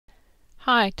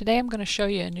Hi, today I'm going to show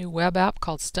you a new web app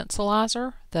called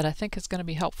Stencilizer that I think is going to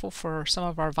be helpful for some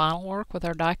of our vinyl work with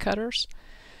our die cutters.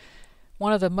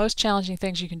 One of the most challenging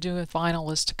things you can do with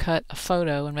vinyl is to cut a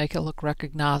photo and make it look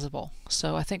recognizable.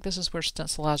 So I think this is where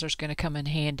Stencilizer is going to come in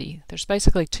handy. There's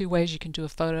basically two ways you can do a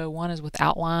photo. One is with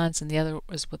outlines and the other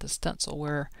is with a stencil,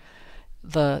 where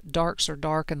the darks are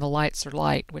dark and the lights are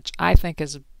light, which I think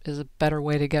is a better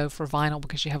way to go for vinyl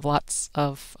because you have lots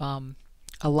of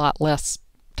a lot less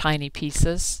tiny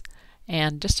pieces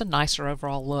and just a nicer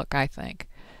overall look, I think.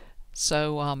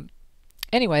 So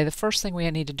anyway, the first thing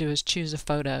we need to do is choose a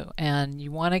photo, and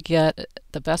you want to get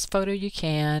the best photo you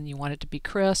can. You want it to be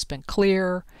crisp and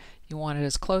clear. You want it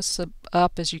as close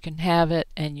up as you can have it,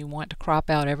 and you want to crop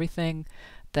out everything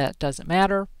that doesn't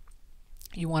matter.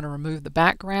 You want to remove the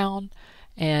background,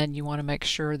 and you want to make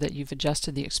sure that you've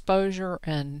adjusted the exposure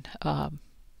and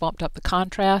bumped up the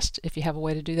contrast if you have a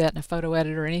way to do that in a photo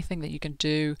editor. Anything that you can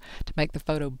do to make the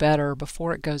photo better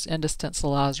before it goes into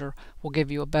Stencilizer will give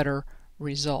you a better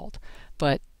result.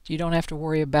 But you don't have to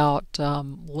worry about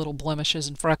little blemishes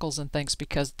and freckles and things,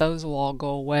 because those will all go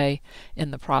away in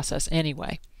the process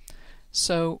anyway.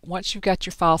 So once you've got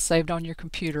your file saved on your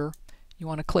computer, you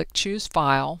want to click Choose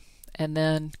File, and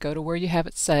then go to where you have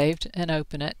it saved and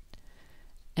open it,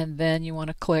 and then you want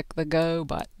to click the Go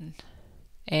button.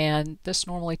 And this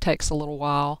normally takes a little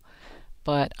while,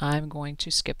 but I'm going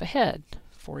to skip ahead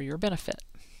for your benefit.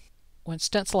 When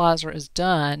Stencilizer is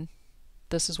done,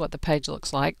 this is what the page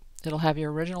looks like. It'll have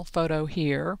your original photo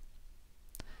here,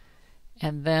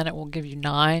 and then it will give you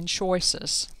 9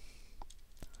 choices.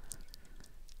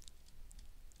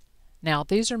 Now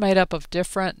these are made up of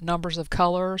different numbers of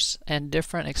colors and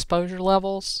different exposure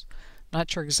levels. Not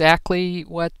sure exactly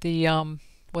what the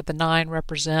 9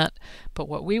 represent, but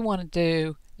what we want to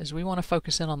do is we want to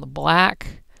focus in on the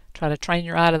black. Try to train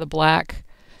your eye to the black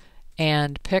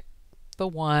and pick the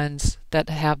ones that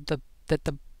have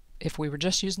if we were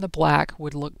just using the black,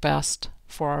 would look best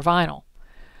for our vinyl.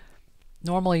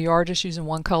 Normally you are just using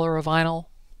one color of vinyl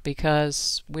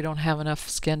because we don't have enough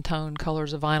skin tone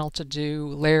colors of vinyl to do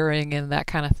layering and that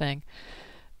kind of thing.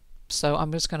 So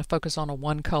I'm just going to focus on a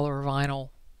one color vinyl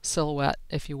silhouette,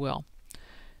 if you will.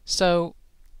 So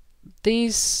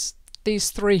these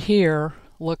 3 here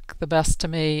look the best to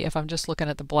me if I'm just looking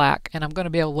at the black, and I'm going to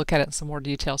be able to look at it in some more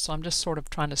detail, so I'm just sort of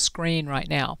trying to screen right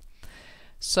now.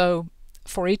 So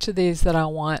for each of these that I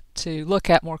want to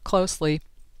look at more closely,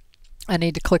 I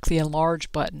need to click the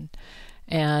Enlarge button,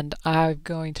 and I'm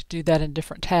going to do that in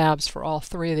different tabs for all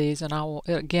 3 of these, and I will,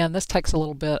 again, this takes a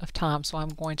little bit of time, so I'm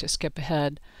going to skip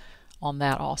ahead on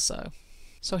that also.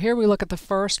 So here we look at the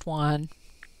first one,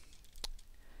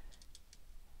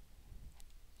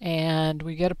 and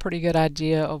we get a pretty good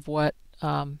idea of what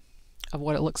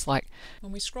it looks like.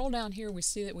 When we scroll down here, we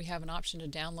see that we have an option to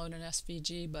download an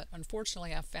SVG, but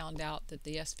unfortunately I found out that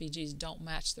the SVGs don't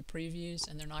match the previews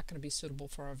and they're not going to be suitable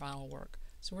for our vinyl work.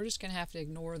 So we're just going to have to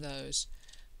ignore those.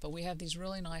 But we have these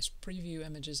really nice preview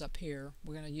images up here.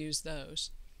 We're going to use those.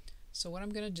 So what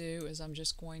I'm going to do is I'm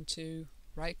just going to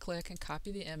right click and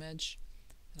copy the image,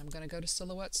 and I'm going to go to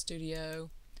Silhouette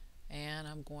Studio, and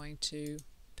I'm going to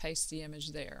paste the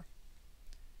image there.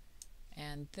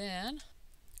 And then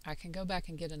I can go back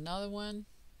and get another one.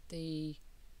 The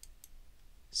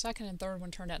second and third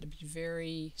one turned out to be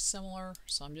very similar,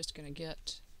 so I'm just going to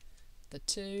get the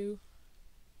 2.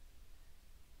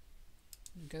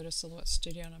 Go to Silhouette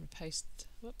Studio, and I'm going to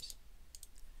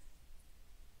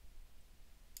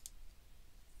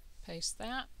paste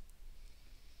that.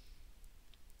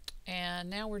 And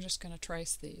now we're just going to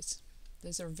trace these.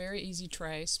 These are very easy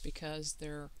trace because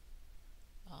they're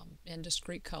in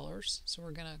discrete colors. So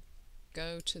we're going to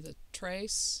go to the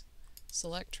trace,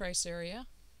 select trace area,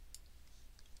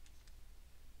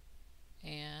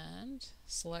 and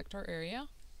select our area.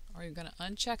 Or you're going to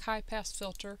uncheck high pass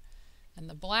filter, and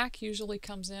the black usually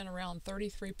comes in around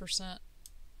 33%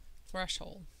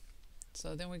 threshold.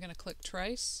 So then we're going to click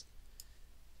trace,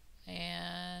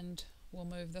 and we'll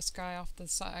move this guy off the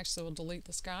side. Actually, we'll delete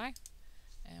this guy,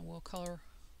 and we'll color.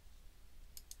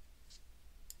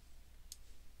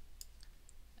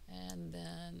 And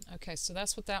then, okay, so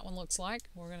that's what that one looks like.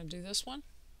 We're going to do this one.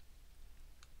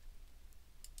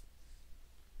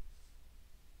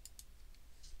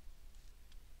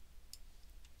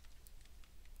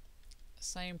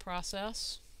 Same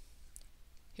process.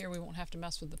 Here we won't have to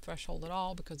mess with the threshold at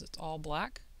all because it's all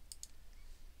black.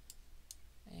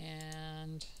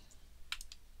 And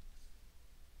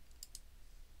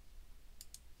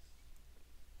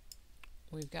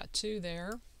we've got 2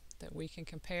 there that we can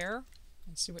compare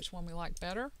and see which one we like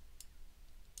better.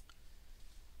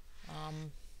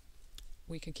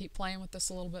 we could keep playing with this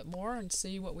a little bit more and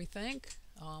see what we think.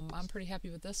 I'm pretty happy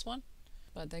with this one,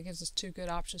 but that gives us two good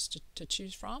options to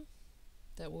choose from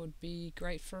that would be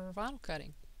great for vinyl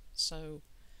cutting. So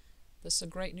this is a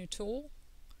great new tool.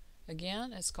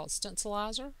 Again, it's called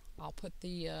Stencilizer. I'll put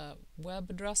the web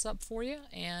address up for you,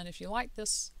 and if you like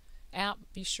this app,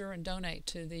 be sure and donate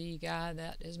to the guy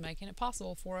that is making it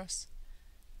possible for us.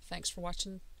 Thanks for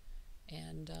watching,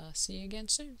 and see you again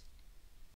soon.